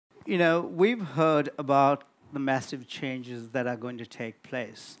we've heard about the massive changes that are going to take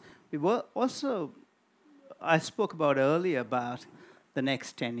place. I spoke about earlier about the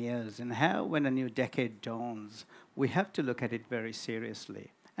next 10 years and how when a new decade dawns, we have to look at it very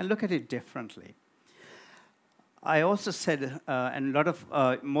seriously and look at it differently. I also said, and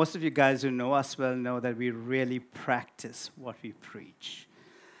most of you guys who know us well know that we really practice what we preach.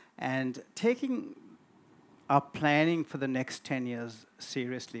 And taking our planning for the next 10 years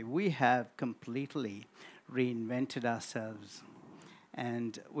seriously, we have completely reinvented ourselves.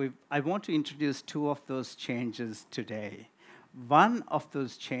 And I want to introduce two of those changes today. One of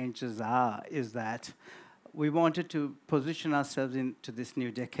those changes is that we wanted to position ourselves into this new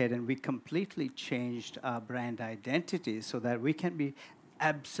decade, and we completely changed our brand identity so that we can be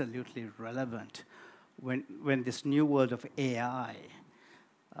absolutely relevant when this new world of AI,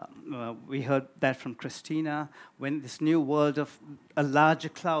 we heard that from Christina, when this new world of a larger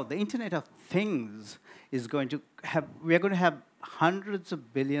cloud, the Internet of Things is going to have, we're going to have hundreds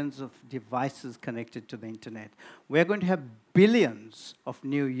of billions of devices connected to the Internet. We're going to have billions of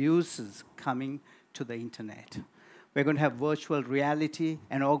new users coming to the Internet. We're going to have virtual reality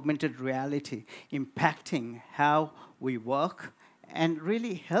and augmented reality impacting how we work and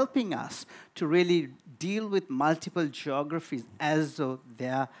really helping us to really deal with multiple geographies as though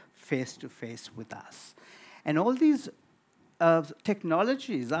they're face-to-face with us. And all these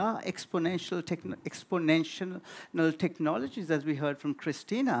technologies are exponential technologies, as we heard from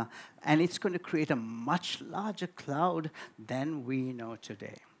Christina, and it's going to create a much larger cloud than we know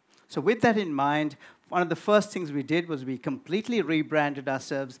today. So with that in mind, one of the first things we did was we completely rebranded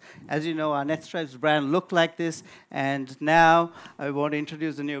ourselves. As you know, our Netstripes brand looked like this, and now I want to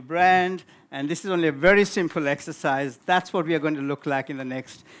introduce a new brand, and this is only a very simple exercise. That's what we are going to look like in the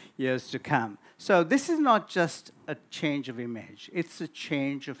next years to come. So this is not just a change of image. It's a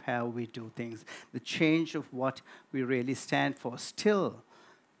change of how we do things, the change of what we really stand for. Still,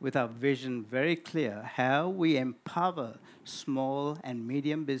 with our vision very clear, how we empower small and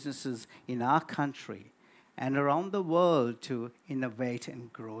medium businesses in our country and around the world to innovate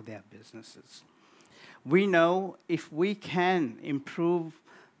and grow their businesses. We know if we can improve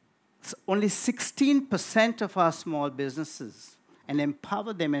only 16% of our small businesses and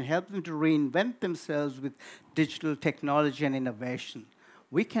empower them and help them to reinvent themselves with digital technology and innovation,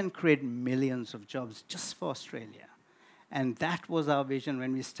 we can create millions of jobs just for Australia. And that was our vision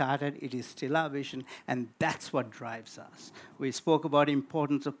when we started. It is still our vision, and that's what drives us. We spoke about the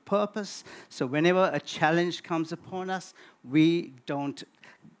importance of purpose. So whenever a challenge comes upon us, we don't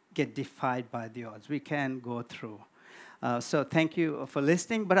get defied by the odds. We can go through. So thank you for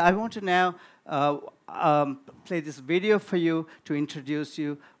listening. But I want to now play this video for you to introduce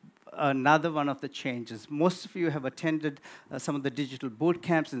you another one of the changes. Most of you have attended some of the digital boot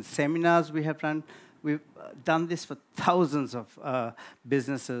camps and seminars we have run. We've done this for thousands of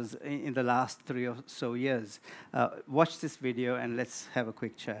businesses in the last 3 or so years. Watch this video and let's have a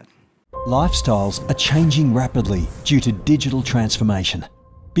quick chat. Lifestyles are changing rapidly due to digital transformation.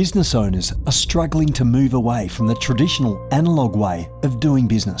 Business owners are struggling to move away from the traditional analogue way of doing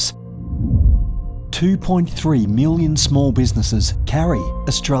business. 2.3 million small businesses carry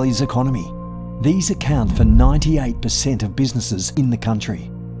Australia's economy. These account for 98% of businesses in the country.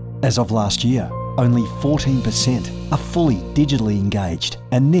 As of last year, only 14% are fully digitally engaged,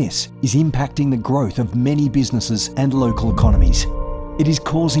 and this is impacting the growth of many businesses and local economies. It is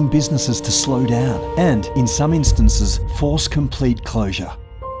causing businesses to slow down and, in some instances, force complete closure.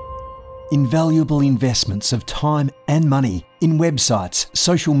 Invaluable investments of time and money in websites,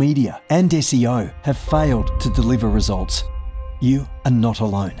 social media and SEO have failed to deliver results. You are not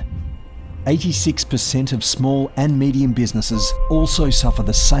alone. 86% of small and medium businesses also suffer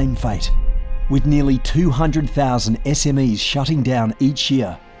the same fate. With nearly 200,000 SMEs shutting down each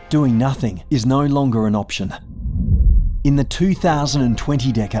year, doing nothing is no longer an option. In the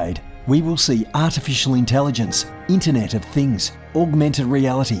 2020 decade, we will see artificial intelligence, Internet of Things, augmented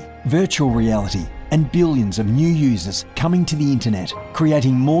reality, virtual reality, and billions of new users coming to the Internet,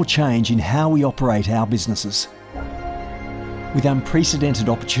 creating more change in how we operate our businesses. With unprecedented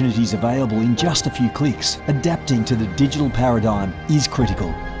opportunities available in just a few clicks, adapting to the digital paradigm is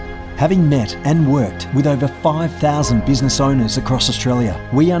critical. Having met and worked with over 5,000 business owners across Australia,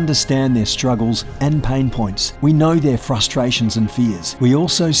 we understand their struggles and pain points. We know their frustrations and fears. We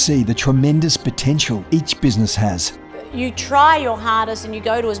also see the tremendous potential each business has. You try your hardest and you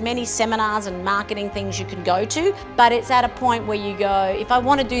go to as many seminars and marketing things you can go to, but it's at a point where you go, if I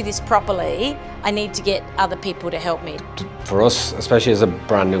want to do this properly, I need to get other people to help me. For us, especially as a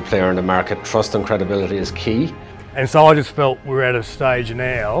brand new player in the market, trust and credibility is key. And so I just felt we're at a stage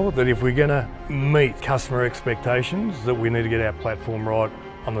now that if we're going to meet customer expectations, that we need to get our platform right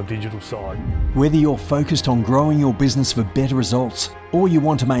on the digital side. Whether you're focused on growing your business for better results or you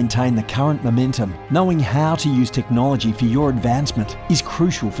want to maintain the current momentum, knowing how to use technology for your advancement is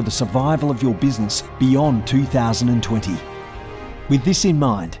crucial for the survival of your business beyond 2020. With this in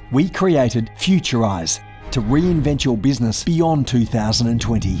mind, we created Futurise to reinvent your business beyond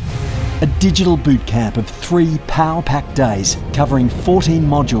 2020. A digital bootcamp of 3 power-packed days covering 14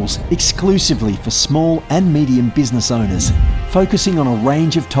 modules exclusively for small and medium business owners, focusing on a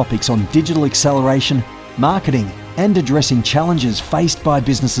range of topics on digital acceleration, marketing, and addressing challenges faced by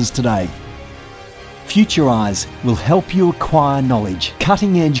businesses today. Futurise will help you acquire knowledge,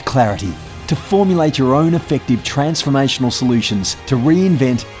 cutting-edge clarity, to formulate your own effective transformational solutions to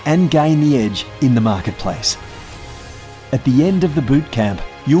reinvent and gain the edge in the marketplace. At the end of the bootcamp,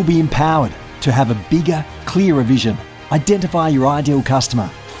 you'll be empowered to have a bigger, clearer vision, identify your ideal customer,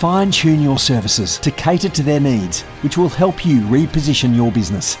 fine-tune your services to cater to their needs, which will help you reposition your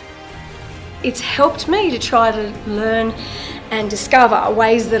business. It's helped me to try to learn and discover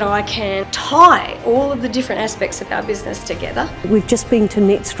ways that I can tie all of the different aspects of our business together. We've just been to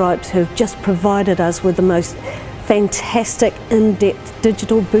Netstripes, who've just provided us with the most fantastic in-depth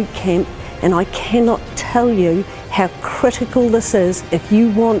digital bootcamp, and I cannot tell you how critical this is if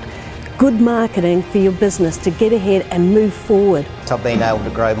you want good marketing for your business to get ahead and move forward. I've been able to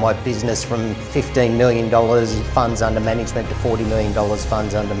grow my business from $15 million funds under management to $40 million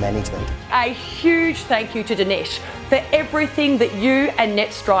funds under management. A huge thank you to Dinesh for everything that you and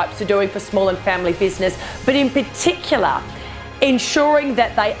Netstripes are doing for small and family business, but in particular, ensuring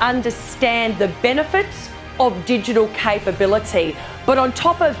that they understand the benefits of digital capability. But on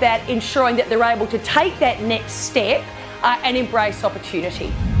top of that, ensuring that they're able to take that next step and embrace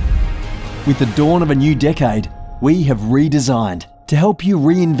opportunity. With the dawn of a new decade, we have redesigned to help you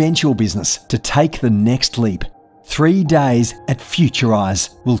reinvent your business to take the next leap. 3 days at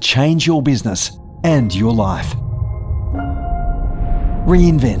Futurise will change your business and your life.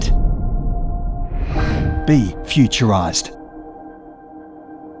 Reinvent. Be futurised.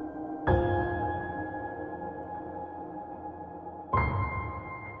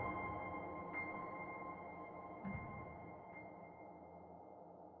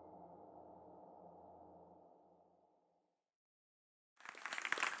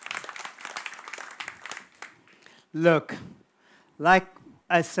 Look, like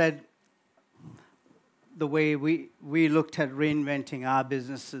I said, the way we looked at reinventing our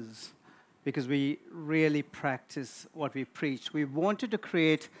businesses, because we really practice what we preach. We wanted to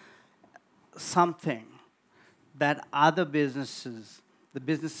create something that other businesses, the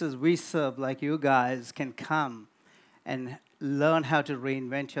businesses we serve, like you guys, can come and learn how to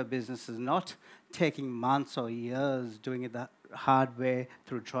reinvent your businesses, not taking months or years doing it the hard way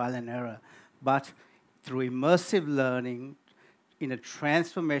through trial and error, but through immersive learning in a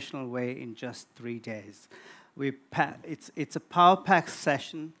transformational way in just 3 days. It's a power-packed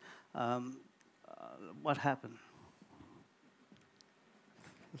session. What happened?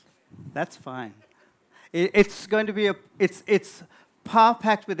 That's fine. It's going to be it's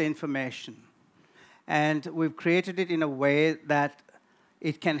power-packed with information, and we've created it in a way that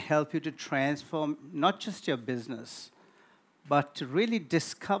it can help you to transform not just your business, but to really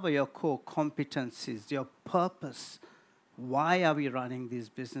discover your core competencies, your purpose. Why are we running these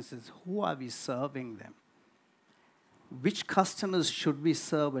businesses? Who are we serving them? Which customers should we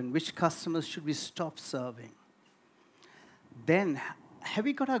serve and which customers should we stop serving? Then, have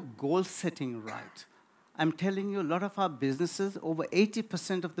we got our goal setting right? I'm telling you, a lot of our businesses, over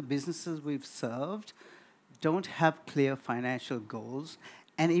 80% of the businesses we've served, don't have clear financial goals.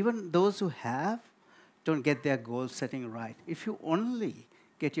 And even those who have, don't get their goal setting right. If you only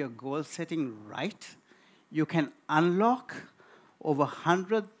get your goal setting right, you can unlock over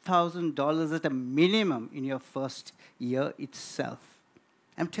 $100,000 at a minimum in your first year itself.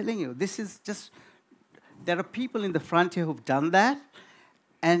 I'm telling you, this is just, there are people in the front here who've done that,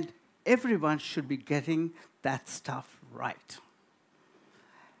 and everyone should be getting that stuff right.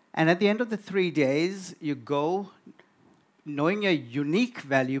 And at the end of the 3 days, you go knowing your unique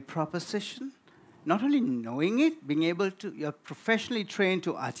value proposition, not only knowing it, being able to, you're professionally trained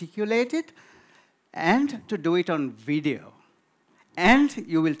to articulate it, and to do it on video. And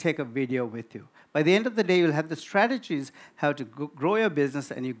you will take a video with you. By the end of the day, you'll have the strategies how to grow your business,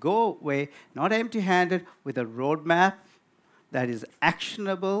 and you go away not empty-handed with a roadmap that is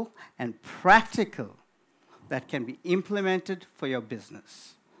actionable and practical that can be implemented for your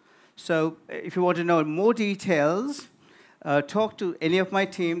business. So if you want to know more details, talk to any of my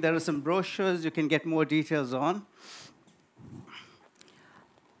team. There are some brochures you can get more details on.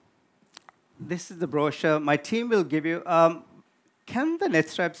 This is the brochure. My team will give you. Can the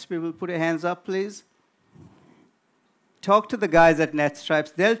Netstripes people put your hands up, please? Talk to the guys at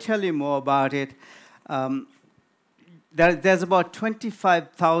Netstripes. They'll tell you more about it. There's about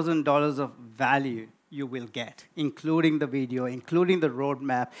 $25,000 of value you will get, including the video, including the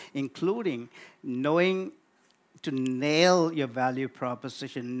roadmap, including knowing to nail your value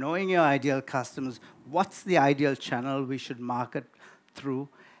proposition, knowing your ideal customers, what's the ideal channel we should market through,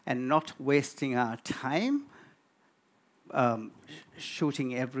 and not wasting our time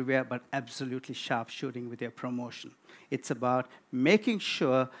shooting everywhere, but absolutely sharp shooting with your promotion. It's about making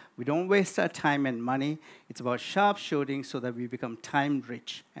sure we don't waste our time and money. It's about sharp shooting so that we become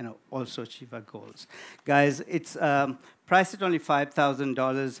time-rich and also achieve our goals. Guys, it's priced at only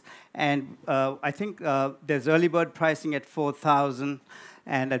 $5,000, and I think there's early bird pricing at $4,000,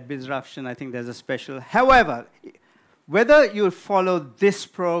 and at Bizruption, I think there's a special. However, whether you follow this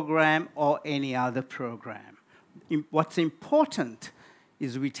program or any other program, what's important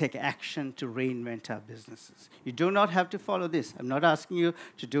is we take action to reinvent our businesses. You do not have to follow this. I'm not asking you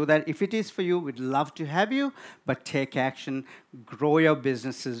to do that. If it is for you, we'd love to have you, but take action, grow your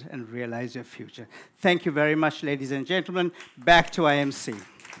businesses, and realize your future. Thank you very much, ladies and gentlemen. Back to IMC.